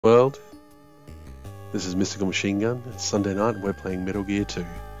World. This is Mystical Machine Gun. It's Sunday night and we're playing Metal Gear 2.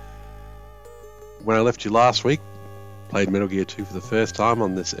 When I left you last week, played Metal Gear 2 for the first time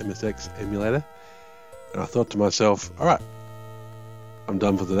on this MSX emulator, and I thought to myself, alright, I'm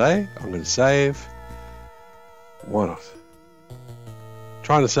done for the day, I'm going to save. Why not?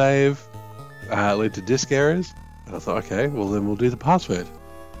 Trying to save led to disk errors, and I thought, okay, well then we'll do the password.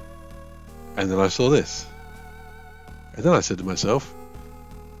 And then I saw this. And then I said to myself,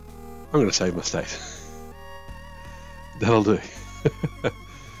 I'm going to save my state. That'll do.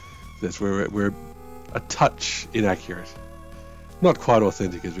 That's where we're a touch inaccurate. Not quite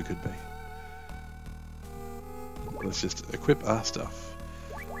authentic as we could be. Let's just equip our stuff.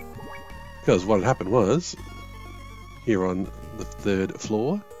 Because what had happened was, here on the third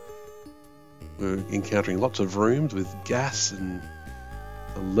floor, we're encountering lots of rooms with gas and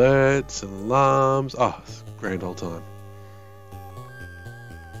alerts and alarms. Oh, it's a grand old time.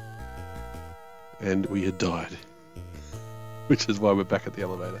 And we had died, which is why we're back at the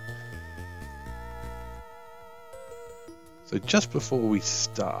elevator. So just before we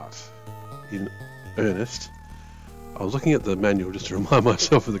start in earnest, I was looking at the manual just to remind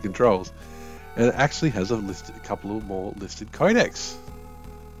myself of the controls, and it actually has a couple of more listed codecs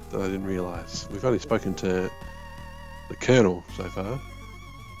that I didn't realise. We've only spoken to the Colonel so far,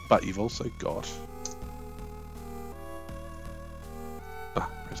 but you've also got...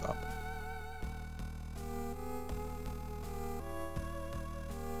 press up.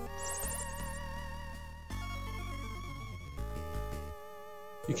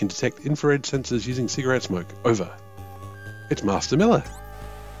 You can detect infrared sensors using cigarette smoke. Over. It's Master Miller.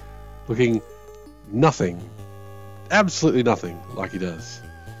 Looking nothing, absolutely nothing like he does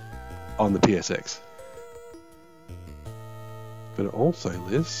on the PSX. But it also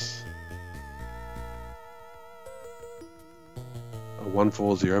lists a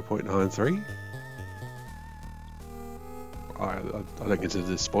 140.93. I don't consider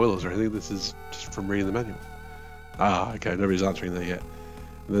this spoilers or anything. This is just from reading the manual. Ah, okay, nobody's answering that yet.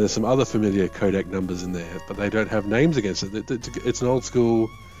 And there's some other familiar codec numbers in there, but they don't have names against it. It's an old school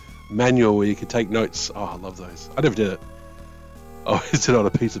manual where you can take notes. Oh, I love those. I never did it. I always did it on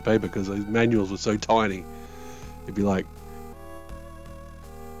a piece of paper because those manuals were so tiny. It'd be like...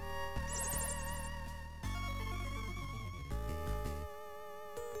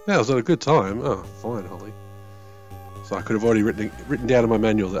 Now, was that a good time? Oh, fine, Holly. So I could have already written down in my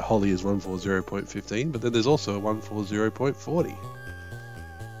manual that Holly is 140.15, but then there's also a 140.40.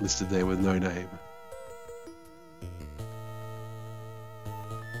 Listed there with no name.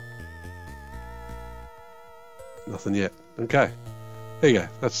 Nothing yet. Okay. There you go.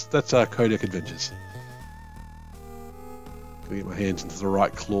 That's our codec adventures. Gonna get my hands into the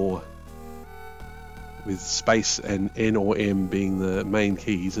right claw. With space and N or M being the main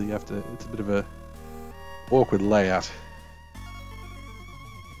keys, so you have to. It's a bit of a awkward layout.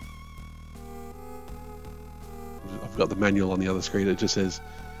 I've got the manual on the other screen. It just says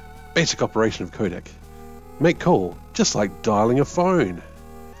basic operation of codec. Make call, just like dialing a phone.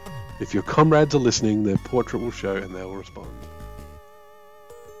 If your comrades are listening, their portrait will show and they will respond.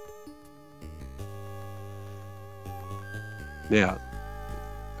 Now,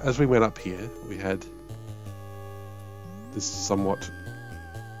 as we went up here, we had this alert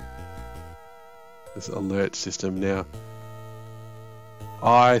system. Now,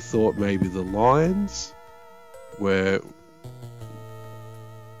 I thought maybe the lines were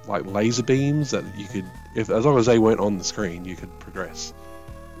like laser beams that you could, as long as they weren't on the screen, you could progress.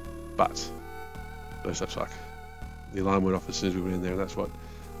 But no such luck. The alarm went off as soon as we went in there, and that's what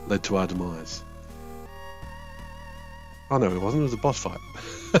led to our demise. Oh no, it wasn't. It was a boss fight.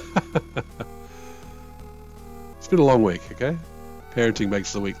 It's been a long week, okay? Parenting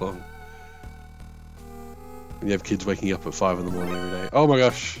makes the week long. And you have kids waking up at 5 in the morning every day. Oh my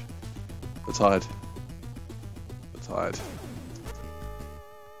gosh, I'm tired. I'm tired.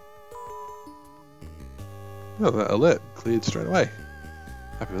 Oh, that alert cleared straight away.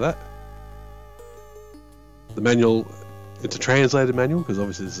 Happy with that. The manual, it's a translated manual because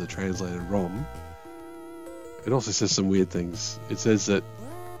obviously this is a translated ROM. It also says some weird things. It says that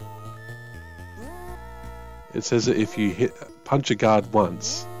if you punch a guard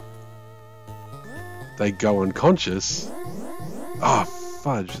once, they go unconscious. Ah, oh,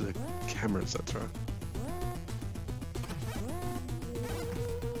 fudge! The cameras, that's right.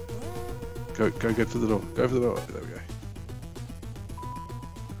 Go for the door. Go for the door. There we go.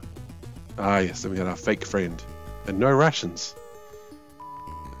 Ah, yes, then we got our fake friend. And no rations.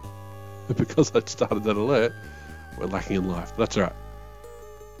 Because I started that alert, we're lacking in life. But that's alright.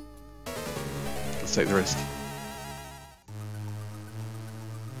 Let's take the risk.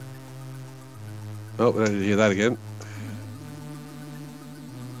 Oh, we don't need to hear that again.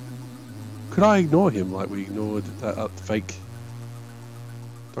 Could I ignore him like we ignored that fake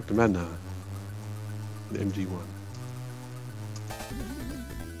Dr. Madnar in MG1?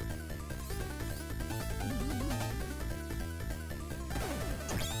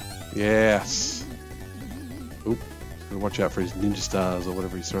 Yes! Oop, gotta watch out for his ninja stars or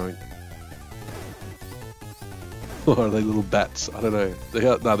whatever he's throwing. Or are they little bats? I don't know.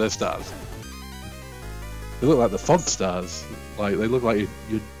 No, they're stars. They look like the font stars. Like they look like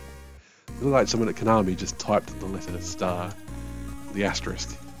you look like someone at Konami just typed the letter star, the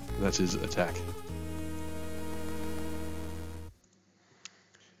asterisk, and that's his attack.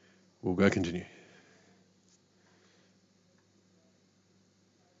 We'll go continue.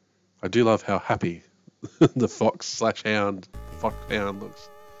 I do love how happy the fox/hound looks.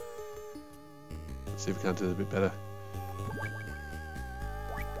 Let's see if we can't do it a bit better.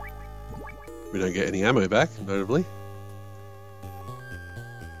 We don't get any ammo back, notably.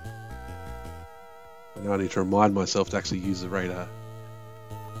 Now I need to remind myself to actually use the radar.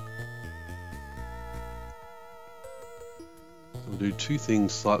 So we'll do two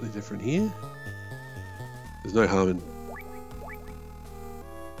things slightly different here. There's no harm in...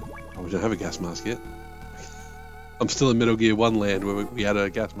 Oh, we don't have a gas mask yet. I'm still in Metal Gear 1 land where we had a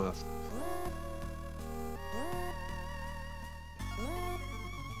gas mask.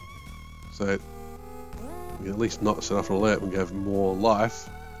 So we can at least not set off an alert and have more life.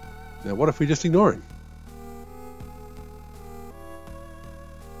 Now what if we just ignore him?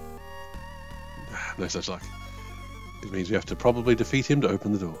 No such luck. It means we have to probably defeat him to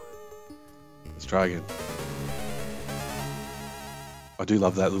open the door. Let's try again. I do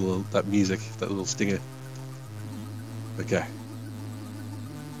love that music, that little stinger. Okay.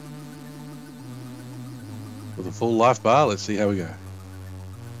 With a full life bar, let's see how we go.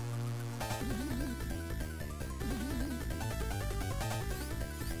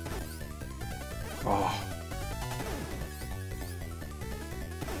 Oh.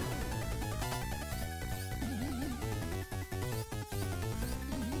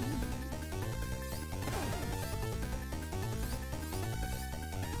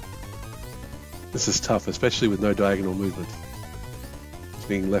 This is tough, especially with no diagonal movement. It's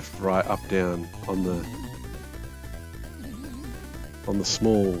being left, right, up, down on the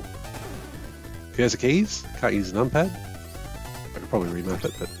small. Here's the keys. Can't use a numpad. I could probably remap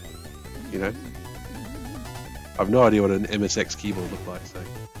it, but you know, I've no idea what an MSX keyboard looked like. So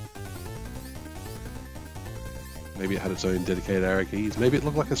maybe it had its own dedicated arrow keys. Maybe it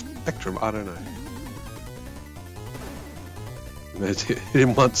looked like a Spectrum. I don't know. It's hit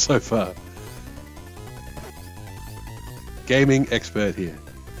him once so far. Gaming expert here.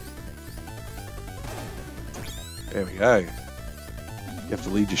 There we go. You have to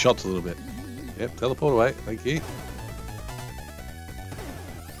lead your shots a little bit. Yep, teleport away. Thank you. You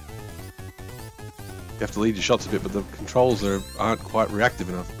have to lead your shots a bit, but the controls aren't quite reactive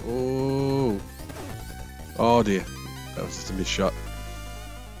enough. Oh, oh dear. That was just a missed shot.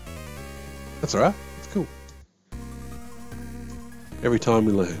 That's alright. It's cool. Every time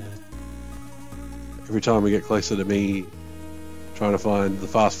we learn. Every time we get closer to me trying to find the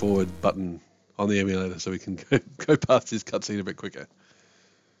fast forward button on the emulator so we can go past this cutscene a bit quicker.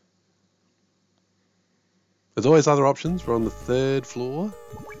 There's always other options. We're on the 3rd floor.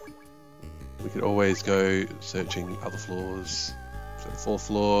 We could always go searching other floors. So the 4th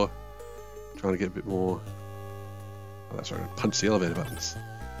floor, trying to get a bit more. Oh, that's right, punch the elevator buttons.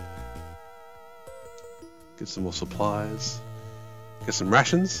 Get some more supplies. Get some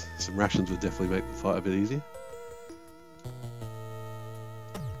rations. Some rations would definitely make the fight a bit easier.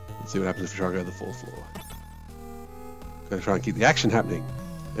 Let's see what happens if we try and go to the 4th floor. Gotta try and keep the action happening.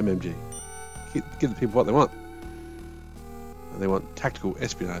 MMG. Give the people what they want. And they want tactical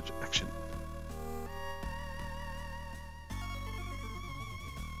espionage action.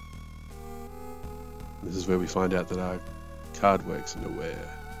 This is where we find out that our card works nowhere.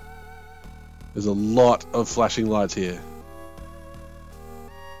 There's a lot of flashing lights here.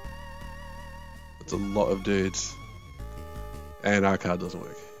 It's a lot of dudes. And our card doesn't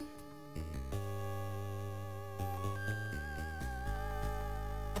work.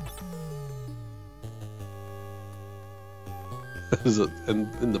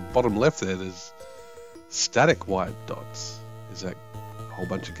 And in the bottom left there, there's static white dots. Is that a whole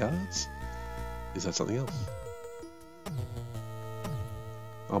bunch of cards? Is that something else?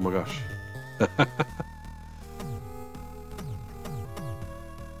 Oh my gosh.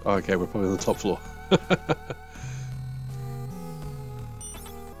 Oh, okay, we're probably on the top floor.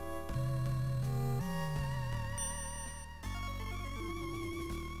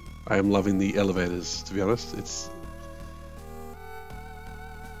 I am loving the elevators, to be honest. It's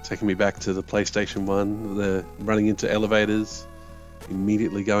taking me back to the PlayStation 1, the running into elevators,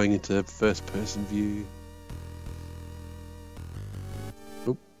 immediately going into first person view.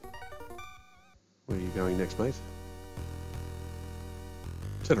 Oop. Where are you going next, mate?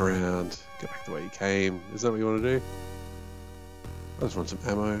 Turn around, go back the way you came. Is that what you want to do? I just want some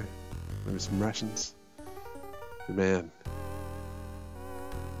ammo, maybe some rations. Good man.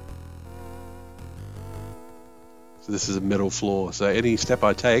 So this is a metal floor, so any step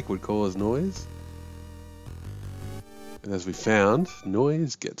I take would cause noise. And as we found,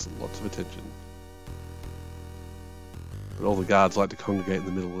 noise gets lots of attention. But all the guards like to congregate in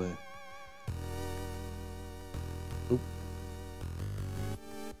the middle there. Oop.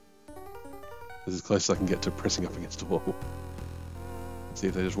 This is as close as I can get to pressing up against a wall. Let's see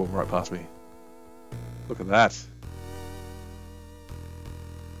if they just walk right past me. Look at that.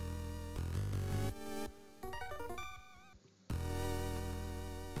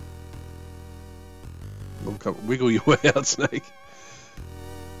 Wiggle your way out, Snake.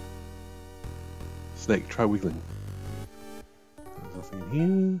 Snake, try wiggling. There's nothing in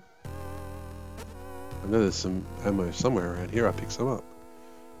here. I know there's some ammo somewhere around here. I picked some up.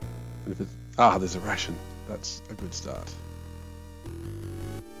 And if it's, there's a ration. That's a good start.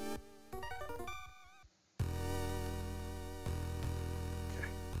 Okay.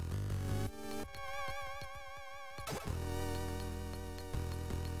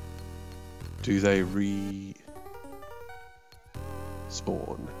 Do they respawn?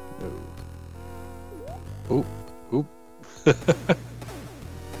 No. Oh, oh.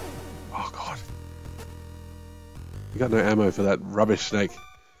 Oh god. You got no ammo for that rubbish, Snake.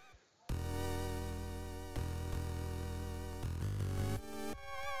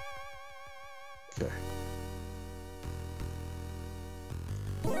 Okay.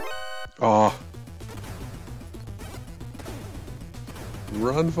 Oh.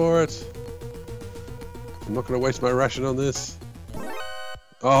 Run for it. I'm not going to waste my ration on this.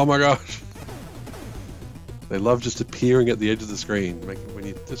 Oh my gosh. They love just appearing at the edge of the screen,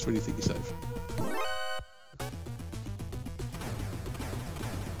 just when you think you're safe.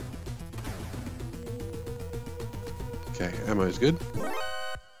 Okay, ammo is good.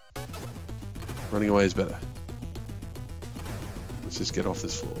 Running away is better. Let's just get off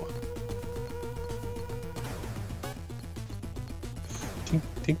this floor. Tink,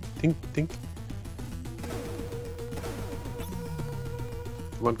 tink, tink, tink.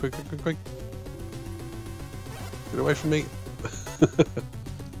 Come on, quick, quick, quick, quick. Get away from me.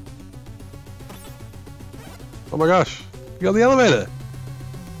 Oh my gosh. You got the elevator.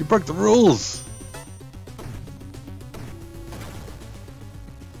 You broke the rules.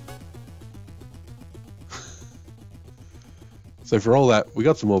 So for all that, we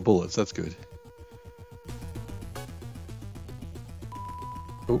got some more bullets. That's good.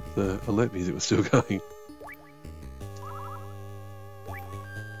 Oh, the alert music was still going.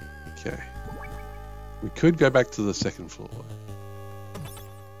 Okay. We could go back to the second floor.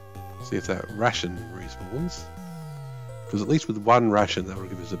 See if that ration respawns. Because at least with one ration, that will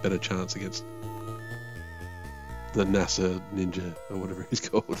give us a better chance against the NASA ninja, or whatever he's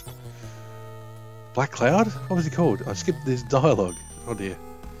called. Black Cloud? What was he called? I skipped this dialogue. Oh dear.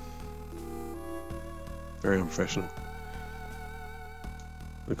 Very unprofessional.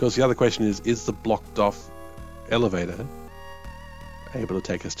 Of course, the other question is the blocked off elevator able to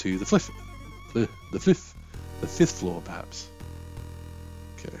take us to the fifth floor, perhaps?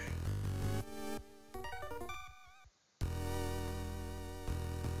 Okay.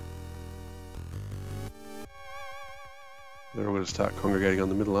 They're all going to start congregating on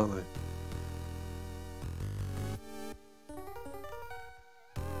the middle, aren't they?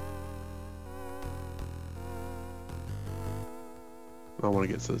 I want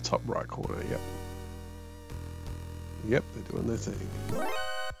to get to the top right corner, yep. Yep, they're doing their thing.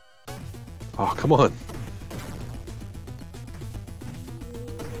 Oh, come on.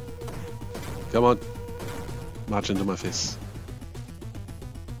 Come on. March into my fists.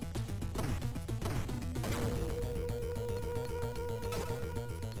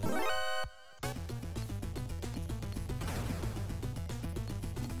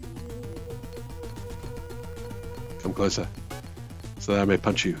 Come closer, so that I may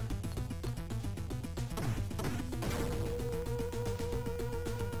punch you.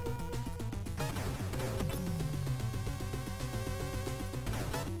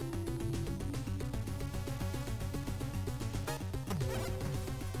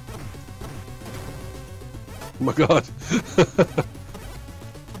 Oh my god. I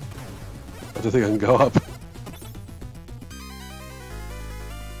don't think I can go up.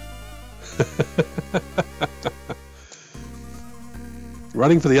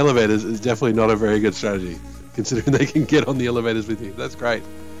 Running for the elevators is definitely not a very good strategy, considering they can get on the elevators with you. That's great.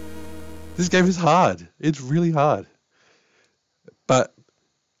 This game is hard. It's really hard. But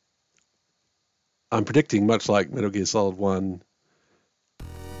I'm predicting, much like Metal Gear Solid 1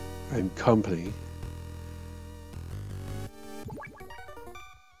 and Company,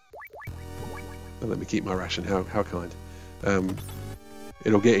 let me keep my ration, how kind.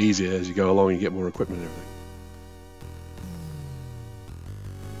 It'll get easier as you go along and you get more equipment and everything.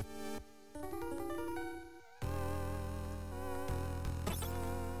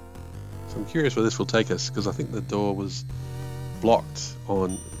 So I'm curious where this will take us, because I think the door was blocked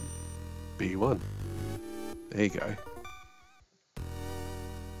on B1. There you go.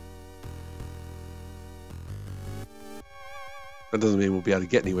 That doesn't mean we'll be able to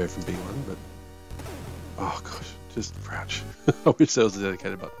get anywhere from B1, but... Oh gosh, just crouch. I wish there was a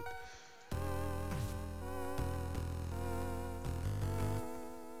dedicated button.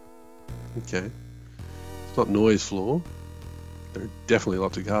 Okay. It's not noise floor. There are definitely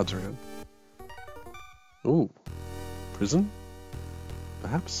lots of guards around. Ooh. Prison?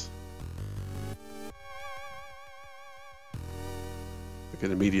 Perhaps? I get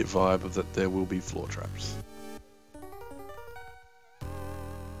an immediate vibe of that there will be floor traps.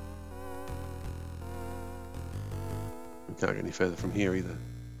 We can't get any further from here either.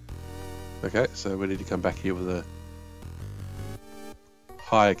 Okay, so we need to come back here with a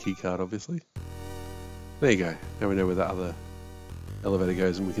higher keycard, obviously. There you go. Now we know where that other elevator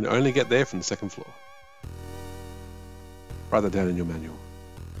goes, and we can only get there from the second floor. Write that down in your manual.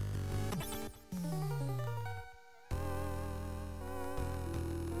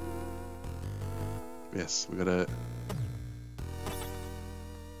 Yes, we gotta...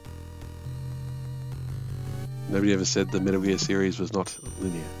 Nobody ever said the Metal Gear series was not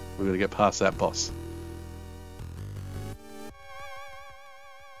linear. We've got to get past that boss.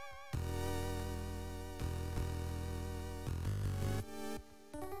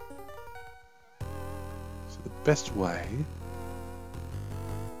 So the best way...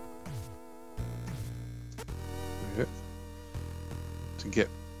 to get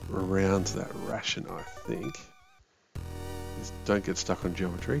around to that ration, I think, is don't get stuck on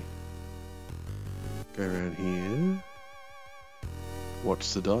geometry. Go around here,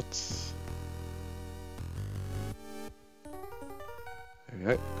 watch the dots. There we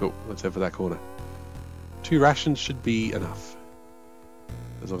go, cool, let's head for that corner. 2 rations should be enough,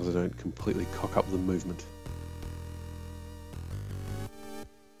 as long as I don't completely cock up the movement.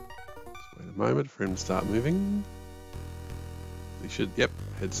 Just wait a moment for him to start moving. He should, yep,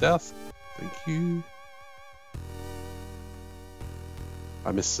 head south. Thank you.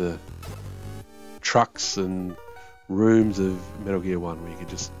 I miss the trucks and rooms of Metal Gear 1 where you could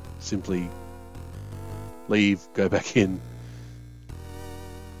just simply leave, go back in.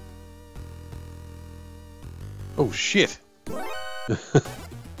 Oh shit! I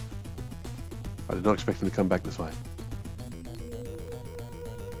did not expect him to come back this way.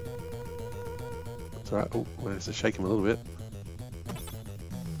 That's alright. Oh, I managed to shake him a little bit.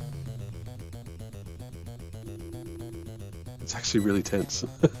 It's actually really tense.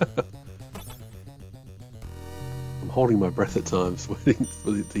 I'm holding my breath at times, waiting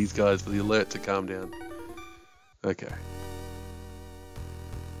for these guys, for the alert to calm down. Okay.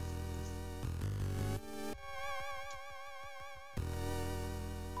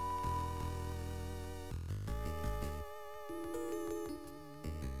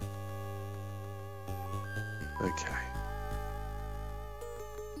 Okay.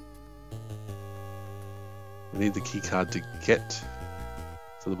 We need the keycard to get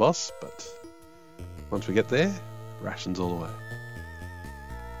to the boss, but once we get there, rations all the way.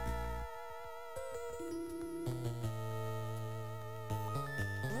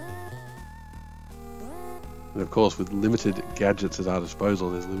 And of course, with limited gadgets at our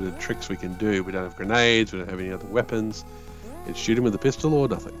disposal, there's limited tricks we can do. We don't have grenades, we don't have any other weapons. It's shoot him with a pistol or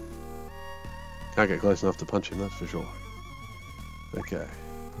nothing. Can't get close enough to punch him, that's for sure. Okay.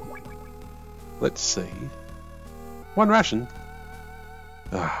 Let's see. 1 ration?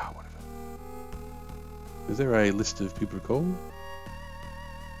 Ah, whatever. Is there a list of people to call?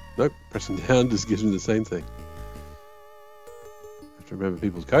 Nope, pressing down just gives me the same thing. I have to remember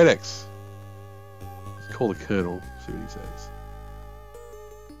people's codex. Let's call the colonel, see what he says.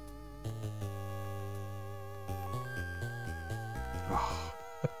 Oh.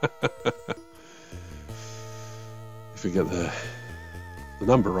 If we get the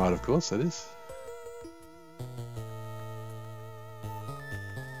number right, of course, that is.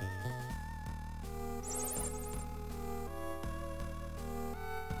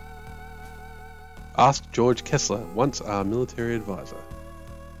 Ask George Kessler, once our military advisor.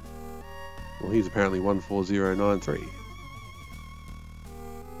 Well, he's apparently 14093.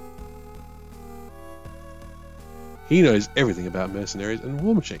 He knows everything about mercenaries and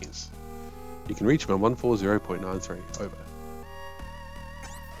war machines. You can reach him on 140.93. Over.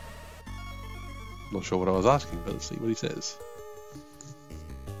 Not sure what I was asking, but let's see what he says.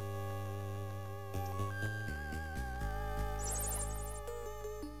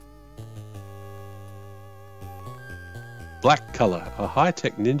 Black Color, a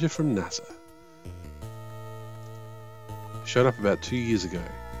high-tech ninja from NASA. Showed up about 2 years ago.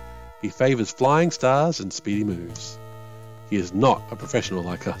 He favours flying stars and speedy moves. He is not a professional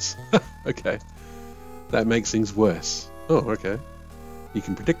like us. Okay. That makes things worse. Oh, okay. You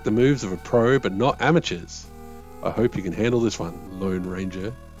can predict the moves of a pro, but not amateurs. I hope you can handle this one, Lone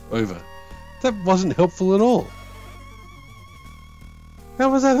Ranger. Over. That wasn't helpful at all. How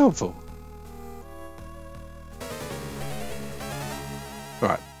was that helpful?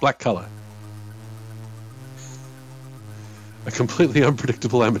 Alright, Black Color. A completely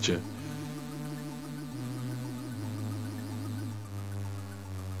unpredictable amateur.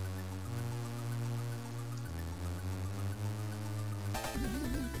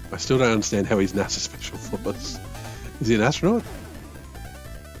 I still don't understand how he's NASA Special Force. Is he an astronaut?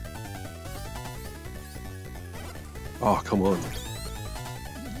 Oh, come on.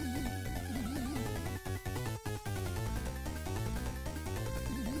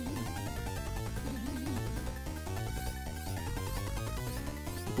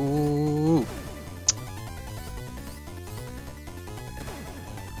 Ooh.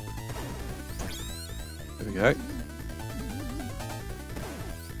 There we go.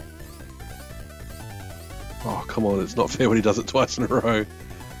 Oh, come on, it's not fair when he does it twice in a row.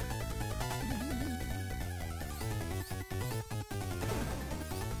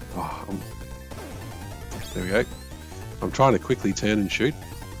 Oh, there we go. I'm trying to quickly turn and shoot,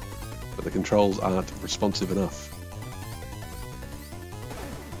 but the controls aren't responsive enough.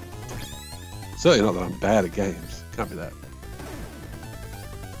 Certainly not that I'm bad at games. Can't be that.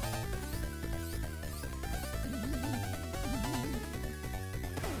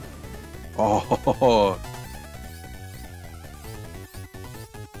 Oh.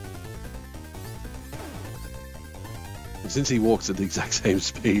 And since he walks at the exact same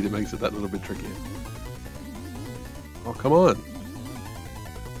speed, it makes it that little bit trickier. Oh, come on.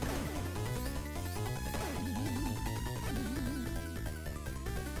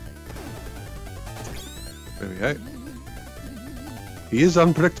 There we go. He is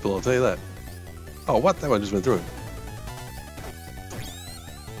unpredictable, I'll tell you that. Oh, what? That one just went through it.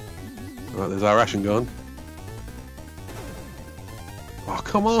 Alright, there's our ration gone. Oh,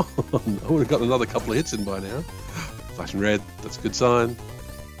 come on! I would have gotten another couple of hits in by now. Flashing red, that's a good sign.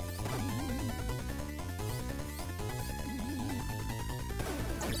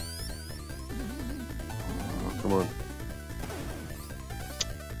 Oh, come on.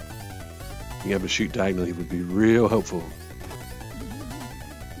 Being able to shoot diagonally would be real helpful.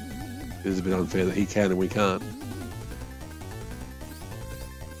 It is a bit unfair that he can and we can't.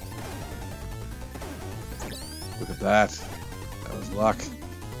 Look at that. That was luck.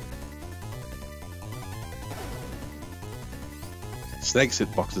 Snake's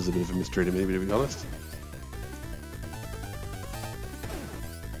hitbox is a bit of a mystery to me, to be honest.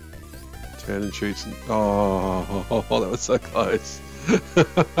 Turn and shoots. And, oh, that was so close.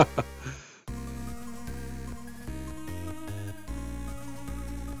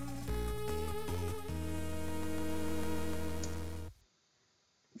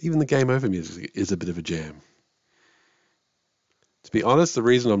 Even the game over music is a bit of a jam. To be honest, the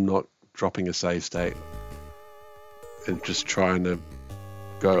reason I'm not dropping a save state and just trying to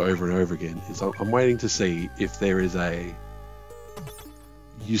go over and over again is I'm waiting to see if there is a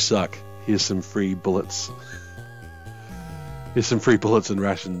you suck, here's some free bullets. Here's some free bullets and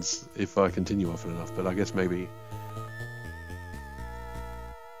rations if I continue often enough, but I guess maybe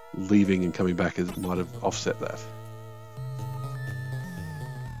leaving and coming back might have offset that.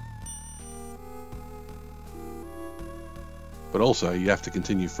 But also, you have to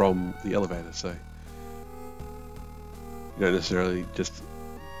continue from the elevator, so you don't necessarily just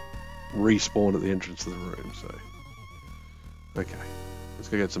respawn at the entrance to the room, so... Okay, let's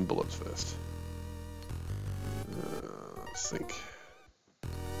go get some bullets first. Let's think.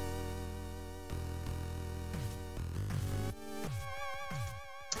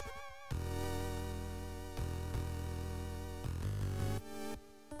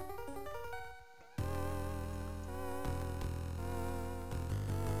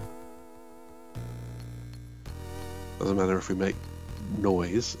 Doesn't matter if we make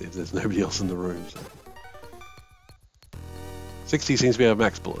noise if there's nobody else in the room. So. 60 seems to be our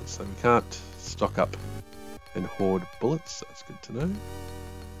max bullets, so we can't stock up and hoard bullets. That's good to know.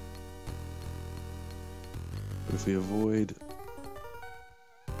 But if we avoid...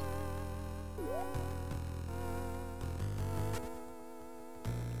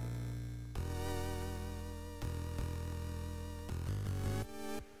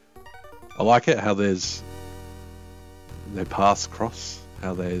 I like it how there's no paths cross,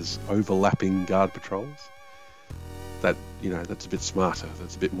 how there's overlapping guard patrols. That, you know, that's a bit smarter.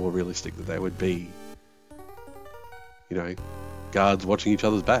 That's a bit more realistic that there would be, you know, guards watching each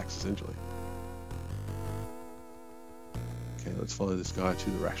other's backs, essentially. Okay, let's follow this guy to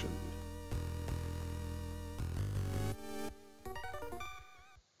the ration.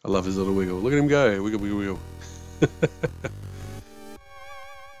 I love his little wiggle. Look at him go. Wiggle, wiggle, wiggle.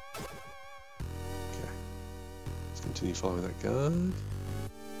 Continue following that guard.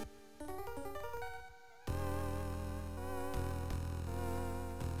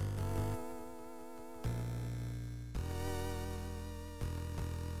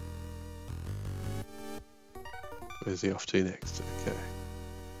 Where's he off to next? Okay.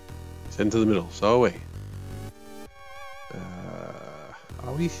 He's heading to the middle, so are we.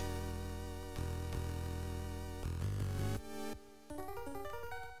 Are we?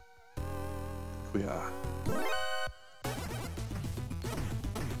 We are.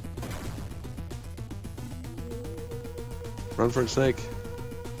 Run for it, Snake.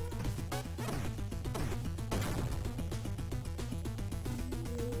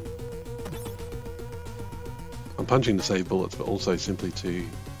 I'm punching to save bullets, but also simply to...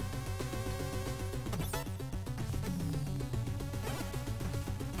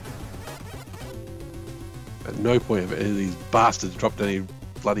 At no point have any of these bastards dropped any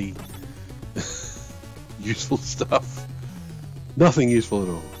bloody useful stuff. Nothing useful at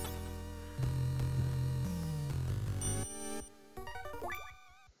all.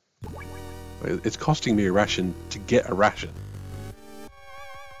 It's costing me a ration to get a ration.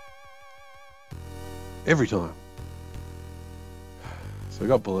 Every time. So I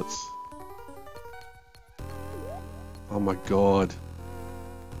got bullets. Oh my god.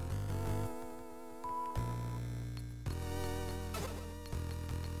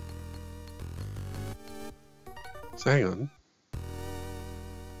 So hang on.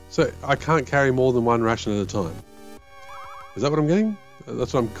 So I can't carry more than one ration at a time. Is that what I'm getting?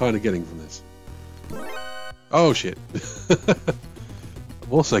 That's what I'm kind of getting from this. Oh shit.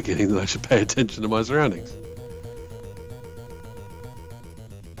 I'm also getting that I should pay attention to my surroundings.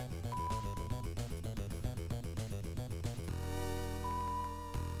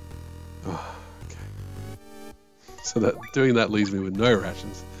 Oh, okay. So that doing that leaves me with no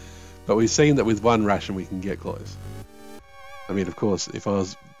rations. But we've seen that with one ration we can get close. I mean, of course, if I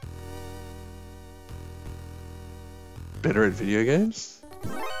was better at video games,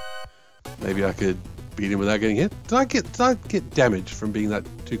 maybe I could beat him without getting hit. Did I get damage from being that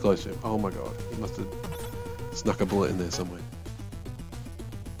too close to him? Oh my god, he must have snuck a bullet in there somewhere.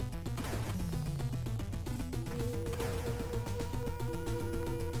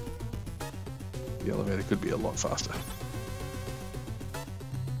 The elevator could be a lot faster.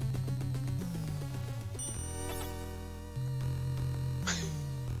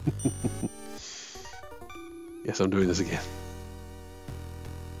 Yes, I'm doing this again.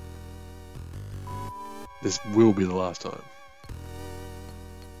 This will be the last time.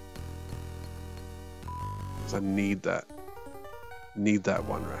 Because I need that. Need that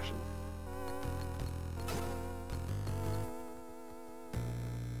one ration.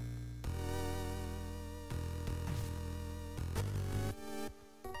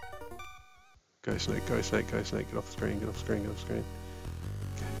 Go Snake, go Snake, go Snake, get off the screen, get off the screen, get off the screen.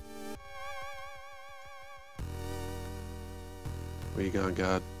 Okay. Where you going,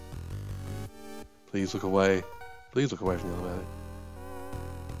 guard? Please look away. Please look away from the elevator.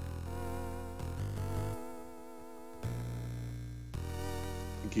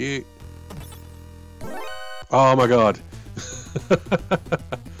 Thank you. Oh my god.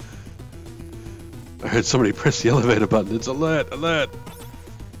 I heard somebody press the elevator button. It's alert, alert.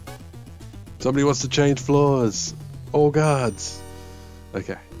 Somebody wants to change floors. All guards.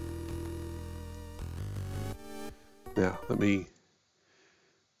 Okay. Now, let me...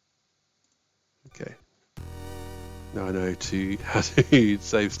 Okay. Now I know how to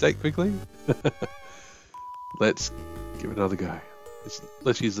save state quickly. Let's give it another go.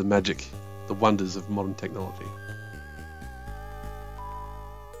 Let's use the magic, the wonders of modern technology.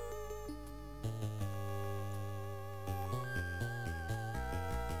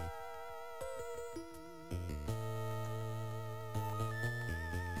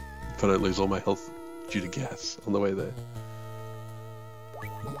 Hope I don't lose all my health due to gas on the way there.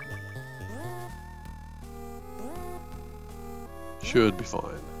 Should be fine.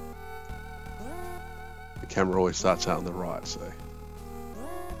 The camera always starts out on the right, so...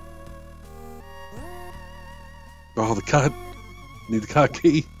 Oh, the car... Need the car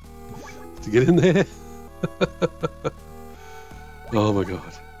key to get in there. Oh my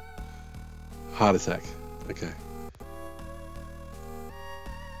god. Heart attack. Okay.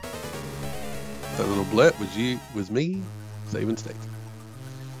 That little blurt was me saving Snake.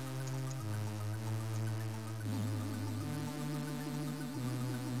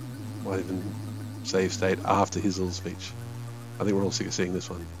 Might even save state after his little speech. I think we're all sick of seeing this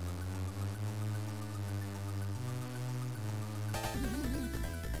one.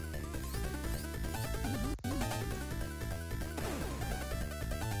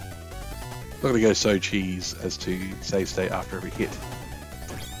 Not going to go so cheese as to save state after every hit.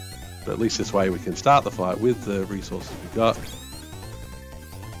 But at least this way we can start the fight with the resources we've got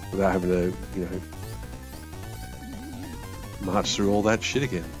without having to, you know, march through all that shit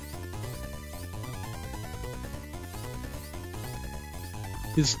again.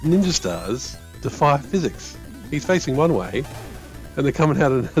 His ninja stars defy physics. He's facing one way and they're coming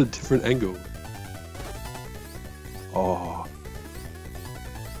out at a different angle. Oh.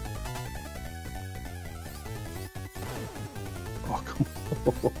 Oh, come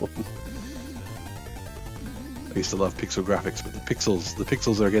on. I used to love pixel graphics, but the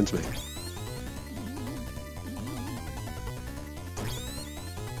pixels are against me.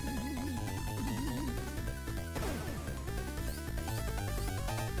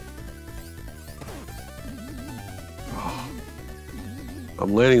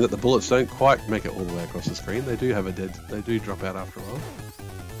 I'm learning that the bullets don't quite make it all the way across the screen. They do have they do drop out after a while.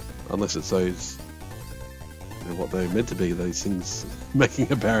 Unless it's those, you know, what they're meant to be, those things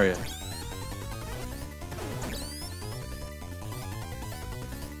making a barrier.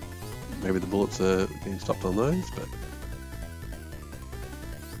 Maybe the bullets are being stopped on those, but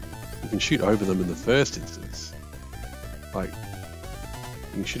you can shoot over them in the first instance. Like,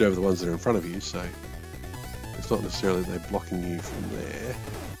 you can shoot over the ones that are in front of you, so it's not necessarily they're blocking you from there.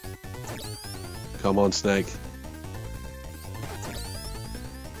 Come on, Snake.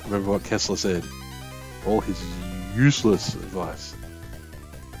 Remember what Kessler said. All his useless advice.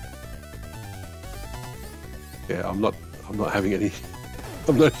 Yeah, I'm not having any...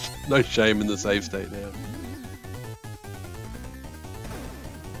 I'm no shame in the save state now.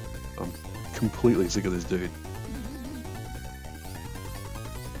 I'm completely sick of this dude.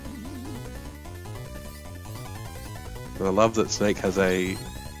 And I love that Snake has a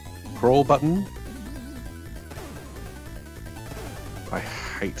crawl button. I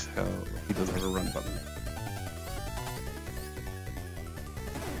hate how he doesn't have a run button.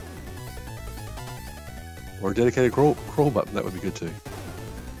 Or a dedicated crawl button, that would be good too.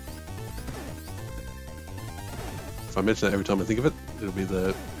 If I mention that every time I think of it, it'll be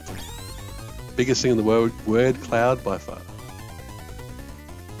the biggest thing in the world, word cloud by far.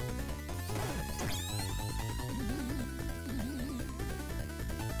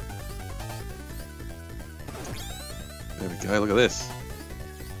 There we go, look at this.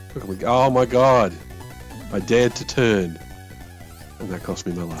 Look at me, oh my god! I dared to turn, and that cost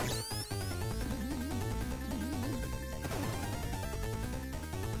me my life.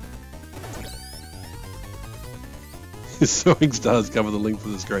 His throwing stars cover the length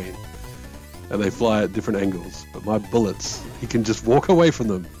of the screen, and they fly at different angles, but my bullets, he can just walk away from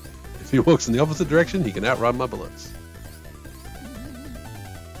them. If he walks in the opposite direction, he can outrun my bullets.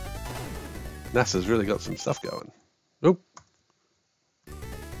 NASA's really got some stuff going. Nope.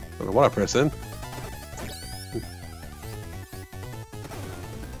 Don't know what I pressed then.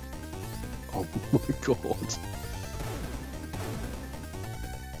 Oh my god.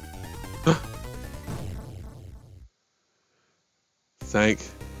 Thank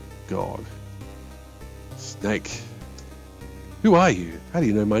God. Snake. Who are you? How do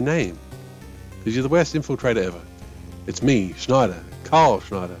you know my name? Because you're the worst infiltrator ever. It's me, Schneider. Carl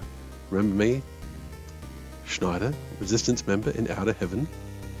Schneider. Remember me? Schneider, Resistance member in Outer Heaven.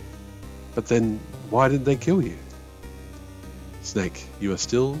 But then, why did they kill you? Snake, you are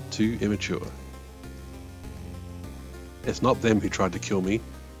still too immature. It's not them who tried to kill me.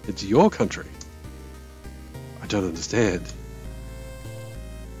 It's your country. I don't understand.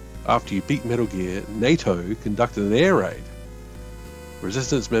 After you beat Metal Gear, NATO conducted an air raid.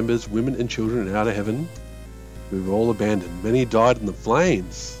 Resistance members, women and children in Outer Heaven, we were all abandoned. Many died in the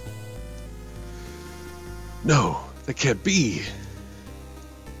flames. No, that can't be.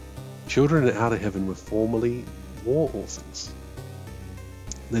 Children in Outer Heaven were formerly war orphans.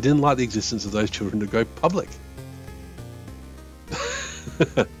 They didn't like the existence of those children to go public.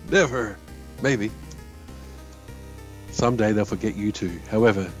 Never. Maybe. Someday they'll forget you too.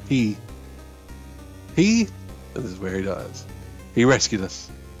 However, he, and this is where he dies, he rescued us,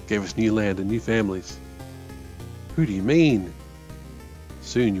 gave us new land and new families. Who do you mean?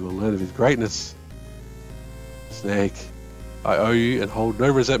 Soon you will learn of his greatness. Snake, I owe you and hold no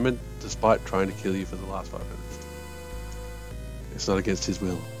resentment despite trying to kill you for the last 5 minutes. It's not against his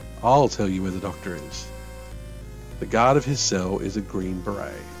will. I'll tell you where the doctor is. The guard of his cell is a green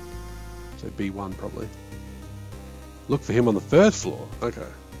beret. So B1 probably. Look for him on the first floor. Okay.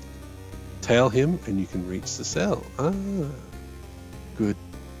 Tail him and you can reach the cell. Ah.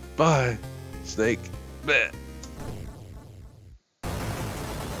 Goodbye, Snake. Bleh.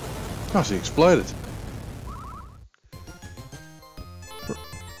 Gosh, he exploded.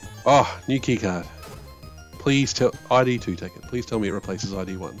 Oh, new keycard. Please tell ID2 take it. Please tell me it replaces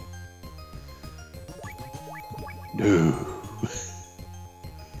ID1. No.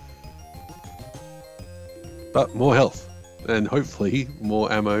 But more health. And hopefully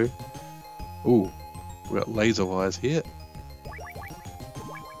more ammo. Ooh, we got laser wires here.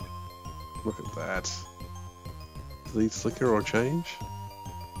 Look at that. Do these flicker or change?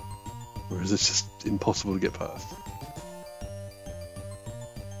 Or is it just impossible to get past?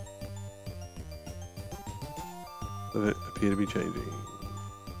 They don't appear to be changing.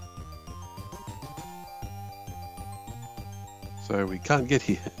 So we can't get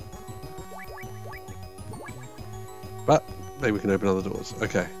here. But maybe we can open other doors.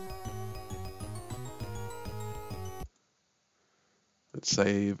 Okay. Let's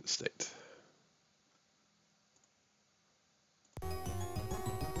save state.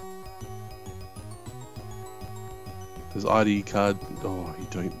 There's ID card. Oh, you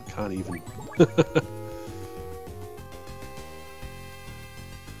can't even.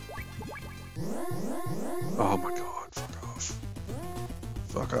 Oh my god, fuck off.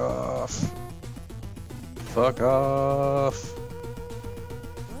 Fuck off. Fuck off.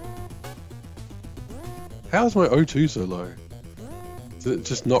 How is my O2 so low? Did it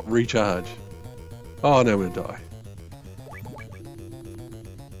just not recharge? Oh, now I'm gonna die.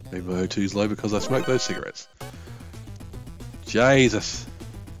 Maybe my O2's low because I smoked those cigarettes. Jesus.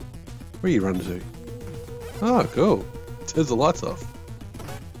 Where are you running to? Oh, cool. Turns the lights off.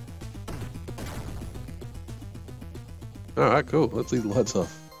 Alright, cool. Let's leave the lights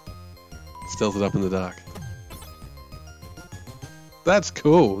off. Stealth it up in the dark. That's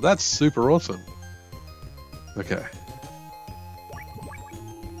cool. That's super awesome. Okay.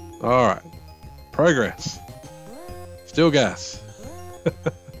 Alright. Progress. Still gas.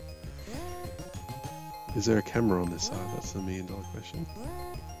 Is there a camera on this side? That's the $1 million question.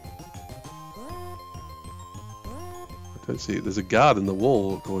 I don't see it. There's a guard in the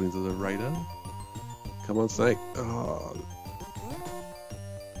wall according to the radar. Come on, Snake. Oh.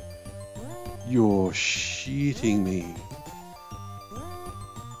 You're shitting me.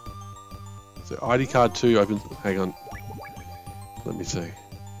 So ID card 2 opens. Hang on. Let me see.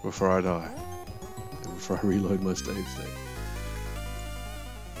 Before I die. And before I reload my save state.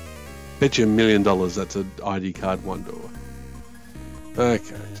 Bet you $1 million that's an ID card 1 door.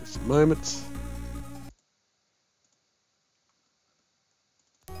 Okay, just a moment.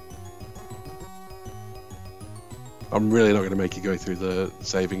 I'm really not going to make you go through the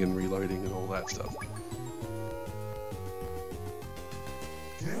saving and reloading and all that stuff.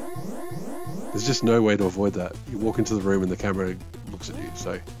 Okay. There's just no way to avoid that. You walk into the room and the camera looks at you,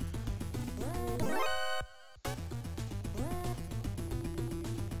 so...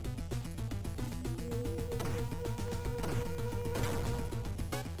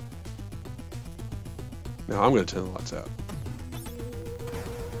 Now I'm going to turn the lights out.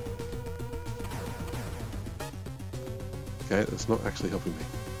 Okay, that's not actually helping me.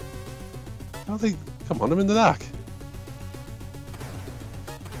 How are they? Come on, I'm in the dark.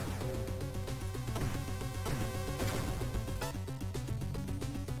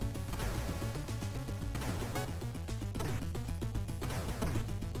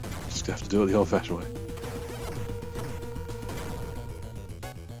 Just have to do it the old-fashioned way.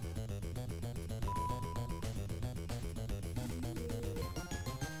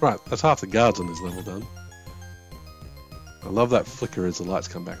 Right, that's half the guards on this level done. I love that flicker as the lights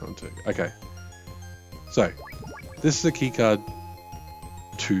come back on too. Okay. So, this is a keycard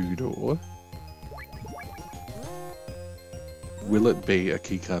 2 door. Will it be a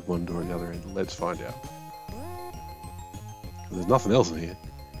keycard 1 door on the other end? Let's find out. There's nothing else in here.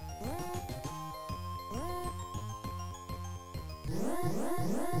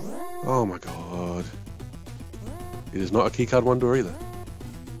 Oh my god. It is not a keycard 1 door either.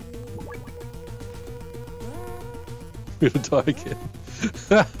 We're gonna die again.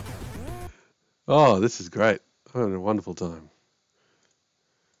 Oh, this is great. I'm having a wonderful time.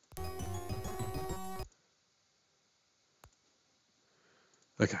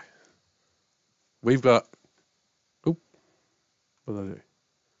 Okay. We've got... Oop. What did I do?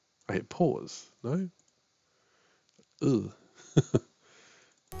 I hit pause. No? Ugh.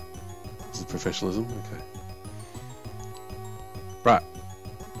 This is professionalism. Okay. Right.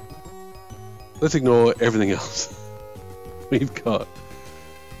 Let's ignore everything else. We've got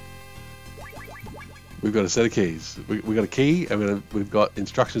a set of keys. We've got a key, and we've got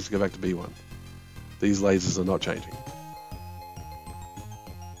instructions to go back to B1. These lasers are not changing.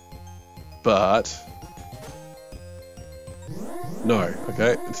 But... no,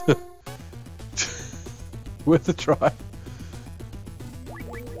 okay. Worth a try.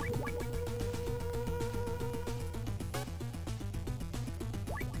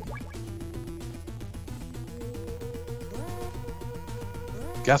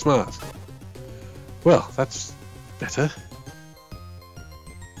 Gas mask. Well, that's better.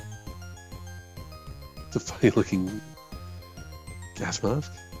 It's a funny looking gas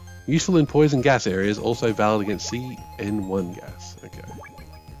mask. Useful in poison gas areas, also valid against CN1 gas. Okay.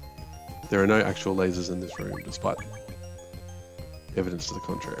 There are no actual lasers in this room, despite evidence to the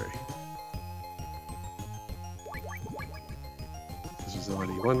contrary. This is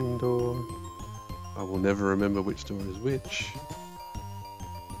already one door. I will never remember which door is which.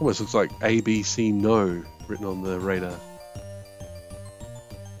 Almost looks like ABC no written on the radar.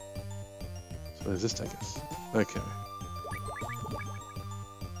 So where does this take us? Okay.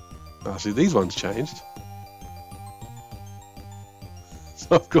 Oh, see, these ones changed. So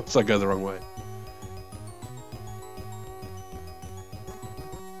of course I go the wrong way.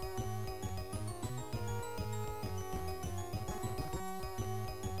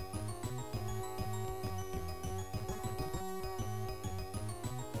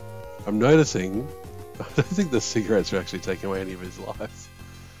 I'm noticing, I don't think the cigarettes are actually taking away any of his life.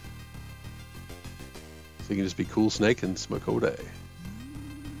 So he can just be cool snake and smoke all day.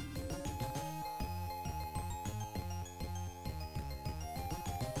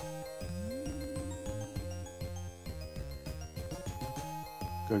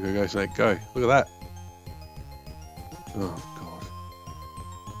 Go, go, go, snake, go. Look at that. Oh, God.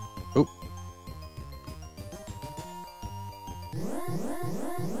 Oh.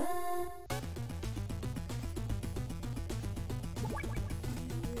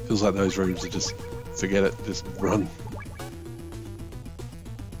 Feels like those rooms are just, forget it, just run.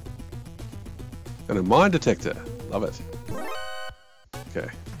 And a mine detector. Love it. Okay.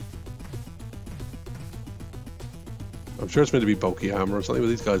 I'm sure it's meant to be bulky armor or something, but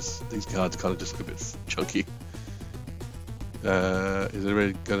these guards kind of just look a bit chunky. Is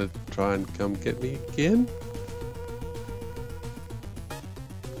anybody gonna try and come get me again?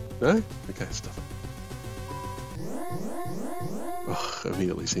 No? Okay, stuff it. Oh,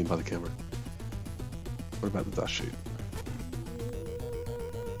 immediately seen by the camera. What about the dust chute?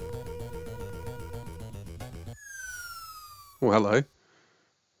 Oh, hello.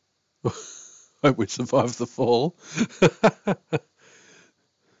 Hope we survived the fall.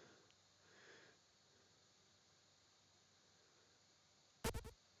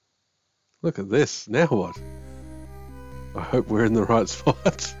 Look at this. Now what? I hope we're in the right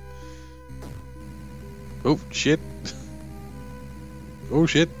spot. Oh, shit. Oh,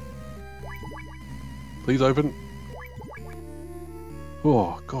 shit. Please open.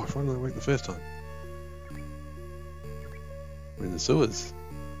 Oh, gosh, why didn't that work the first time? We're in the sewers.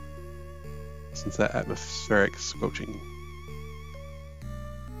 Since that atmospheric squelching.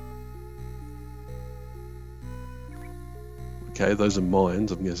 Okay, those are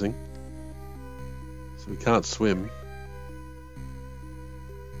mines, I'm guessing. So we can't swim.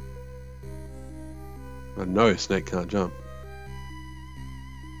 I know a snake can't jump.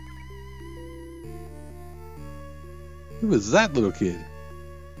 Who was that little kid?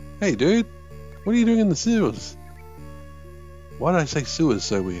 Hey dude, what are you doing in the sewers? Why did I say sewers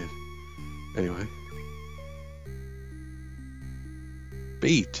so weird? Anyway.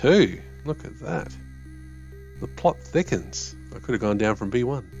 B2, look at that. The plot thickens. I could have gone down from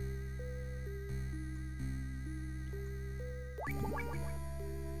B1.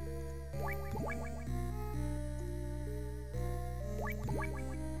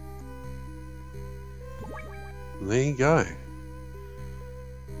 There you go.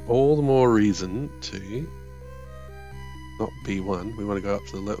 All the more reason to not B1. We want to go up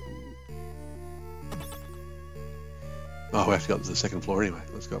to the level. Oh, we have to go up to the second floor anyway.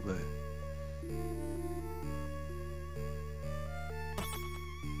 Let's go up there.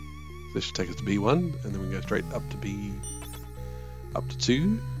 This should take us to B1, and then we can go straight up to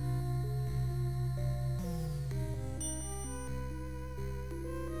 2.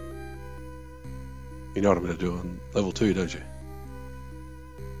 You know what I'm going to do on level 2, don't you?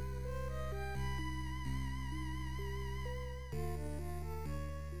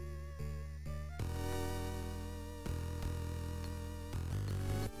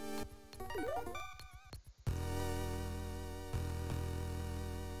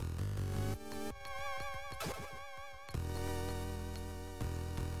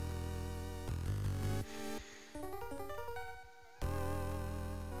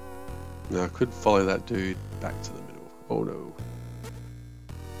 Now I could follow that dude back to the middle. Oh no.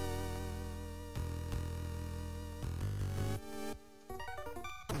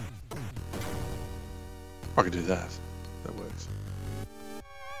 I could do that. That works.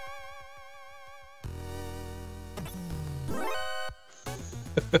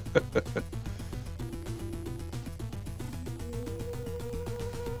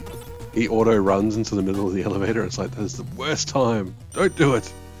 He auto runs into the middle of the elevator. It's like, that's the worst time. Don't do it.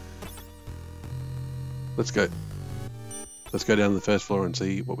 Let's go. Let's go down to the first floor and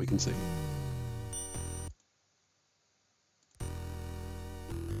see what we can see.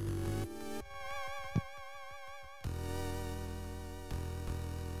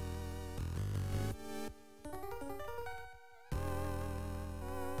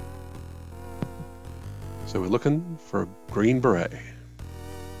 So we're looking for a green beret.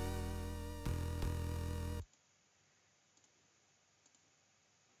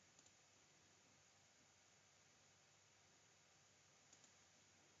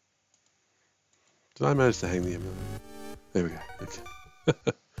 Did I manage to hang the emulator? There we go. Okay.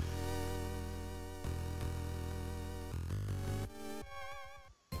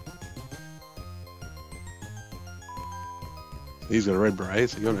 He's got a red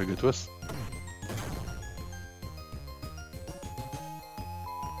beret, so you're no good to us.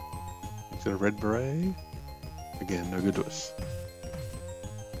 He's got a red beret. Again, no good to us.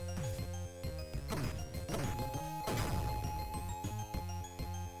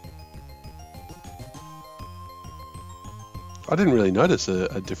 I didn't really notice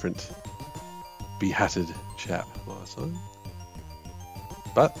a different behatted chap last time.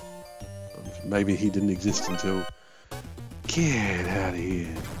 But maybe he didn't exist until... Get out of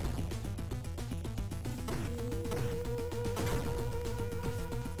here.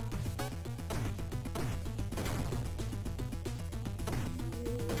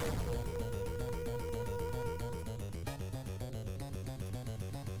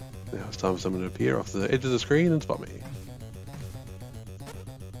 Now it's time for someone to appear off the edge of the screen and spot me.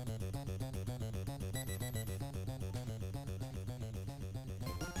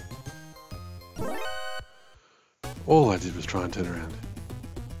 All I did was try and turn around.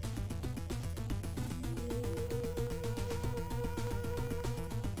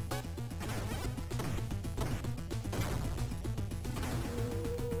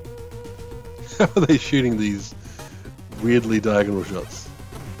 How are they shooting these weirdly diagonal shots?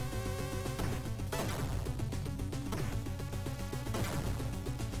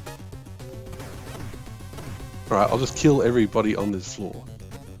 Alright, I'll just kill everybody on this floor.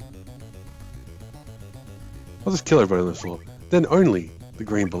 I'll just kill everybody on this floor. Then only the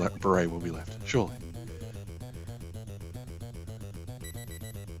green beret will be left, surely.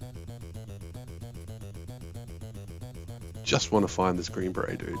 Just want to find this green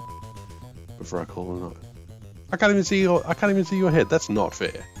beret dude before I call him out. I can't even see your head. That's not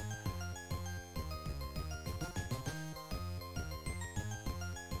fair.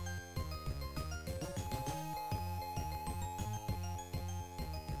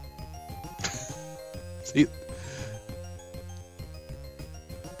 See?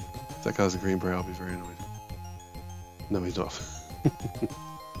 If that guy's a green beret, I'll be very annoyed. No, he's not. Okay.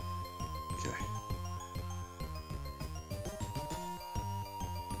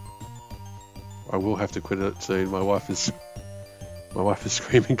 I will have to quit it soon. My wife is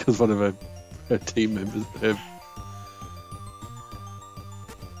screaming because one of her team members.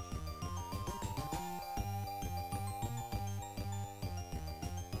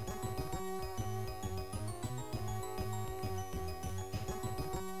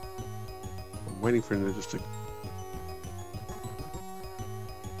 I'm waiting for him to just.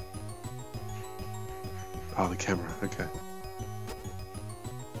 Oh, the camera. Okay.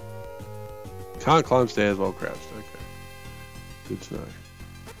 Can't climb stairs while crouched. Okay. Good to know.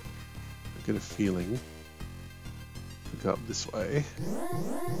 I get a feeling to go up this way.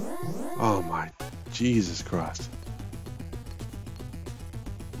 Oh my Jesus Christ.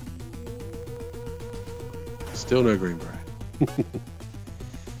 Still no green beret.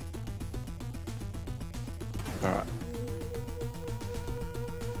 Alright.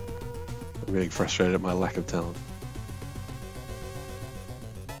 I'm getting frustrated at my lack of talent.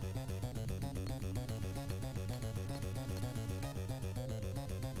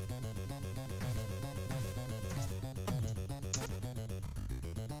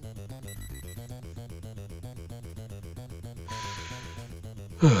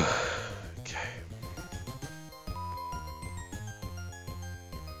 Okay.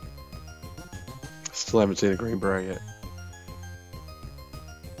 Still haven't seen a green beret yet.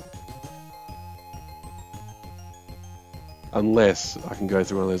 Unless I can go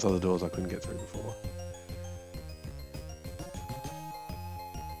through one of those other doors I couldn't get through before.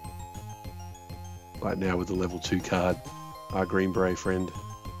 Like now with the level 2 card, our green beret friend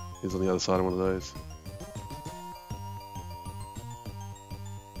is on the other side of one of those.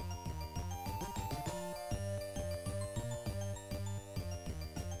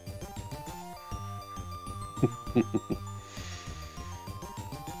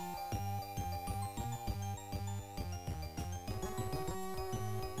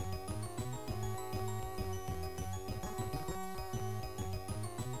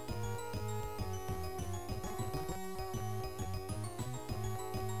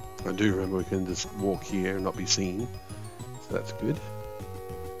 I do remember we can just walk here and not be seen, so that's good.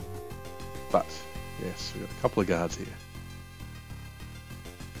 But, yes, we've got a couple of guards here.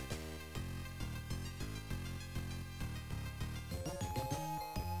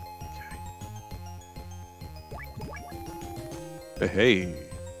 Okay. Hey,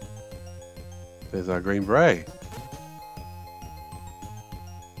 there's our green beret.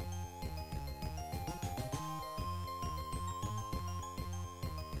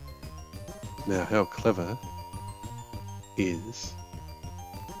 Now, how clever is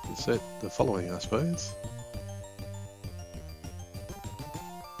the following, I suppose.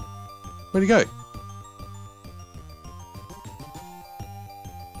 Where'd he go?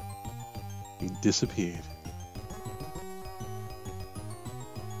 He disappeared.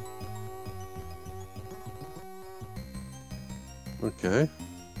 Okay.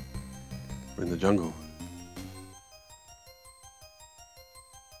 We're in the jungle.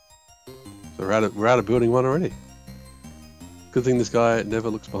 So we're out of building 1 already. Good thing this guy never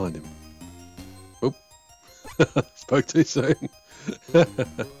looks behind him. Oop. Spoke too soon. As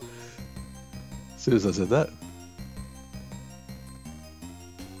soon as I said that.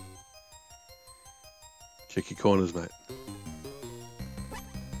 Check your corners, mate.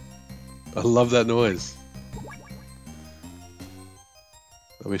 I love that noise.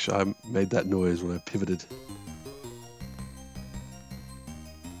 I wish I made that noise when I pivoted.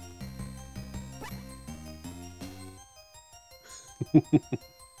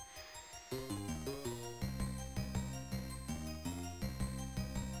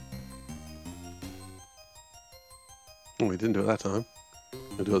 Oh, we didn't do it that time.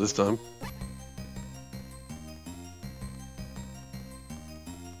 We'll do it this time.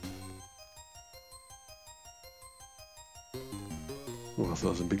 Oh, I thought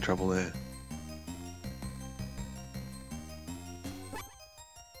I was in big trouble there.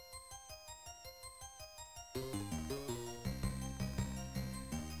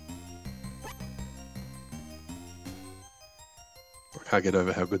 I can't get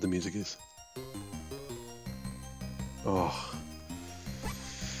over how good the music is. Oh.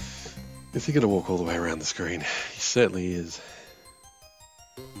 Is he going to walk all the way around the screen? He certainly is.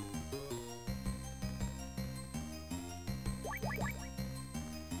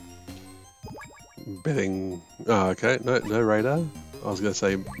 Betting... Oh, okay. No radar. I was going to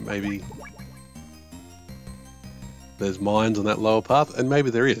say maybe there's mines on that lower path, and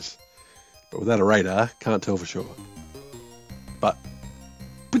maybe there is. But without a radar, can't tell for sure. But...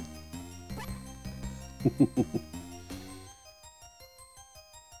 Don't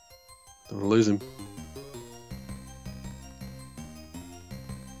want to lose him.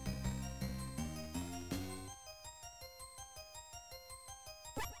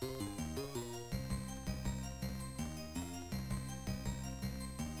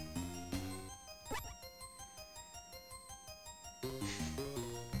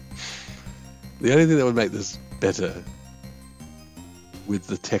 The only thing that would make this better with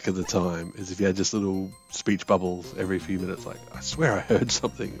the tech of the time is if you had just little speech bubbles every few minutes, like, I swear I heard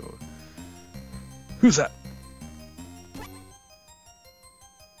something, or who's that?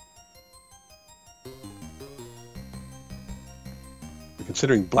 But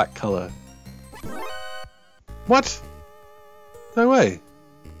considering black color. What? No way.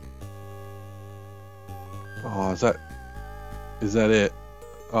 Oh, is that it?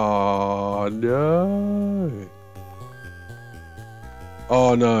 Oh no.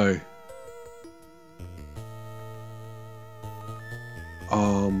 Oh no.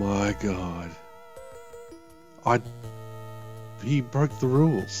 my god. He broke the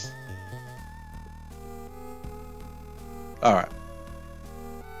rules. Alright.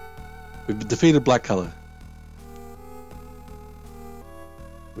 We've defeated black colour.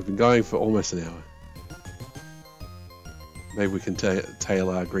 We've been going for almost an hour. Maybe we can tail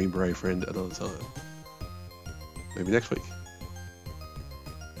our green beret friend another time. Maybe next week.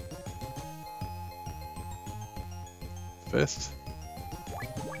 First.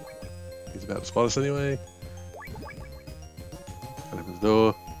 He's about to spot us anyway. Open the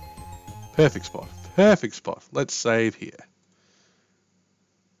door. Perfect spot. Perfect spot. Let's save here.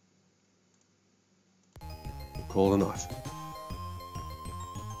 Call it a night.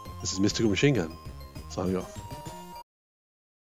 This is Mystical Machine Gun, signing off.